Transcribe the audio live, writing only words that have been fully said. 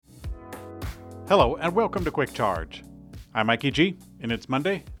Hello and welcome to Quick Charge. I'm Mikey G, and it's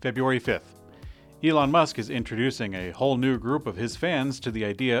Monday, February 5th. Elon Musk is introducing a whole new group of his fans to the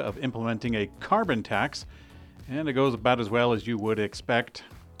idea of implementing a carbon tax, and it goes about as well as you would expect.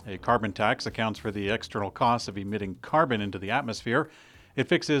 A carbon tax accounts for the external costs of emitting carbon into the atmosphere. It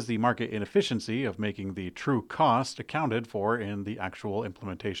fixes the market inefficiency of making the true cost accounted for in the actual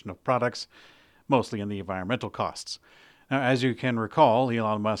implementation of products, mostly in the environmental costs. Now, as you can recall,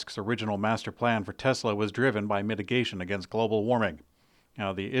 Elon Musk's original master plan for Tesla was driven by mitigation against global warming.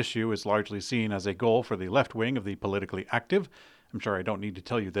 Now, the issue is largely seen as a goal for the left wing of the politically active. I'm sure I don't need to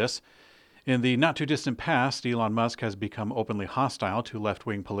tell you this. In the not-too-distant past, Elon Musk has become openly hostile to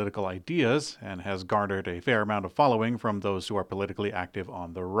left-wing political ideas and has garnered a fair amount of following from those who are politically active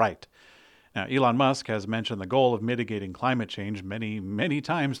on the right. Now, Elon Musk has mentioned the goal of mitigating climate change many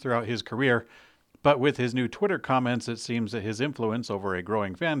times throughout his career, but with his new Twitter comments, it seems that his influence over a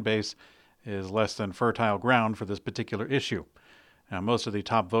growing fan base is less than fertile ground for this particular issue. Now, most of the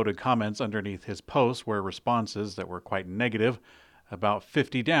top-voted comments underneath his posts were responses that were quite negative. About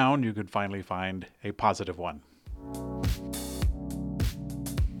 50 down, you could finally find a positive one.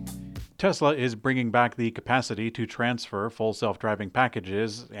 Tesla is bringing back the capacity to transfer full self-driving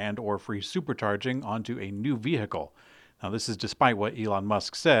packages and or free supercharging onto a new vehicle. Now, this is despite what Elon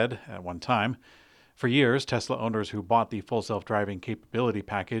Musk said at one time. For years, Tesla owners who bought the full self-driving capability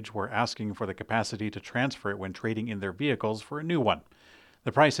package were asking for the capacity to transfer it when trading in their vehicles for a new one.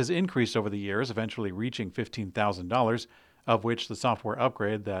 The price has increased over the years, eventually reaching $15,000, of which the software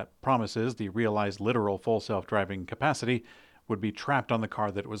upgrade that promises the realized literal full self-driving capacity would be trapped on the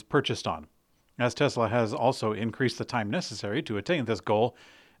car that it was purchased on. As Tesla has also increased the time necessary to attain this goal,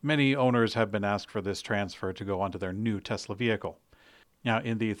 many owners have been asked for this transfer to go onto their new Tesla vehicle. Now,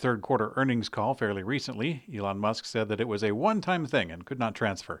 in the third quarter earnings call fairly recently, Elon Musk said that it was a one-time thing and could not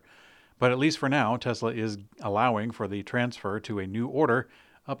transfer. But at least for now, Tesla is allowing for the transfer to a new order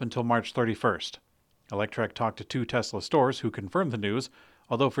up until March 31st. Electrek talked to 2 Tesla stores who confirmed the news,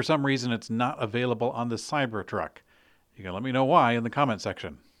 although for some reason it's not available on the Cybertruck. You can let me know why in the comment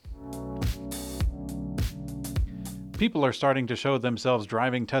section. People are starting to show themselves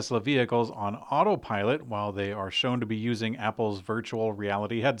driving Tesla vehicles on autopilot while they are shown to be using Apple's virtual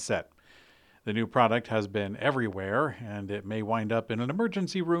reality headset. The new product has been everywhere, and it may wind up in an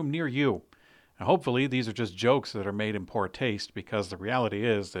emergency room near you. Now, hopefully, these are just jokes that are made in poor taste, because the reality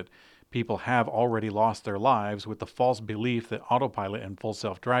is that people have already lost their lives with the false belief that autopilot and full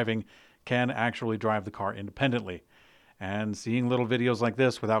self-driving can actually drive the car independently. And seeing little videos like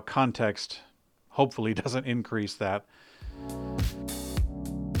this without context hopefully doesn't increase that.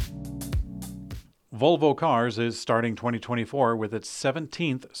 Volvo Cars is starting 2024 with its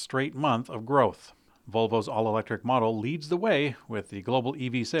 17th straight month of growth. Volvo's all-electric model leads the way, with the global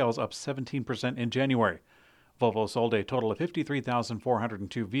EV sales up 17% in January. Volvo sold a total of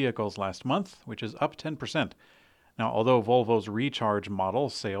 53,402 vehicles last month, which is up 10%. Now, although Volvo's Recharge model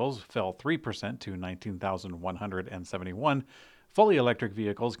sales fell 3% to 19,171, fully electric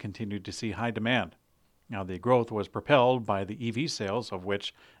vehicles continued to see high demand. Now, the growth was propelled by the EV sales, of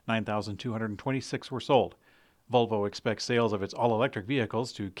which 9,226 were sold. Volvo expects sales of its all-electric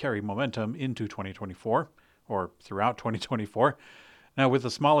vehicles to carry momentum into 2024, or throughout 2024. Now, with the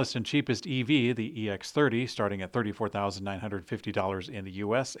smallest and cheapest EV, the EX30, starting at $34,950 in the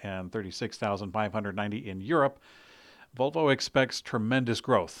US and $36,590 in Europe, Volvo expects tremendous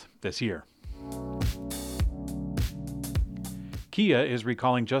growth this year. Kia is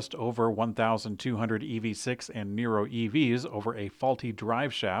recalling just over 1,200 EV6 and Niro EVs over a faulty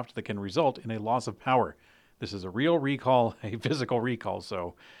drive shaft that can result in a loss of power. This is a real recall, a physical recall,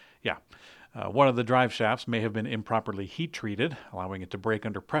 so yeah. One of the drive shafts may have been improperly heat treated, allowing it to break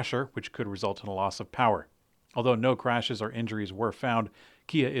under pressure, which could result in a loss of power. Although no crashes or injuries were found,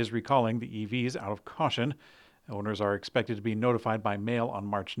 Kia is recalling the EVs out of caution. Owners are expected to be notified by mail on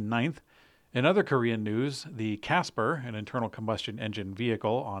March 9th. In other Korean news, the Casper, an internal combustion engine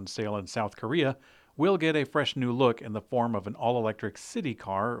vehicle on sale in South Korea, will get a fresh new look in the form of an all-electric city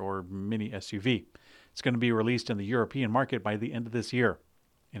car or mini SUV. It's going to be released in the European market by the end of this year.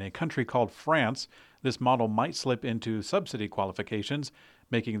 In a country called France, this model might slip into subsidy qualifications,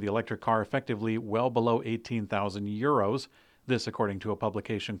 making the electric car effectively well below 18,000 euros. This according to a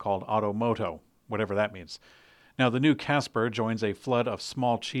publication called Automoto, whatever that means. Now, the new Casper joins a flood of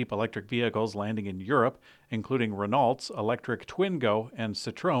small, cheap electric vehicles landing in Europe, including Renault's electric Twingo and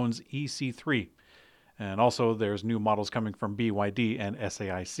Citroën's EC3. And also, there's new models coming from BYD and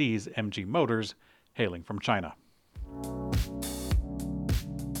SAIC's MG Motors, hailing from China.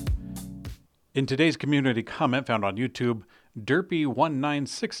 In today's community comment found on YouTube,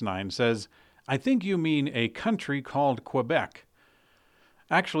 Derpy1969 says, I think you mean a country called Quebec.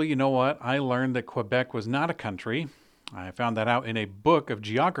 Actually, you know what? I learned that Quebec was not a country. I found that out in a book of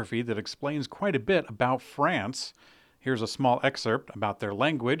geography that explains quite a bit about France. Here's a small excerpt about their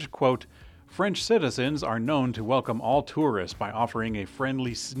language. Quote, French citizens are known to welcome all tourists by offering a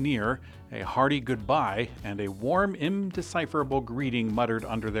friendly sneer, a hearty goodbye, and a warm, indecipherable greeting muttered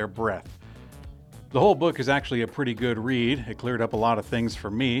under their breath. The whole book is actually a pretty good read. It cleared up a lot of things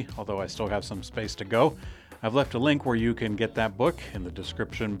for me, although I still have some space to go. I've left a link where you can get that book in the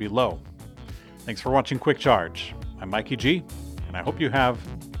description below. Thanks for watching Quick Charge. I'm Mikey G, and I hope you have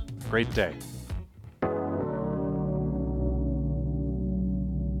a great day.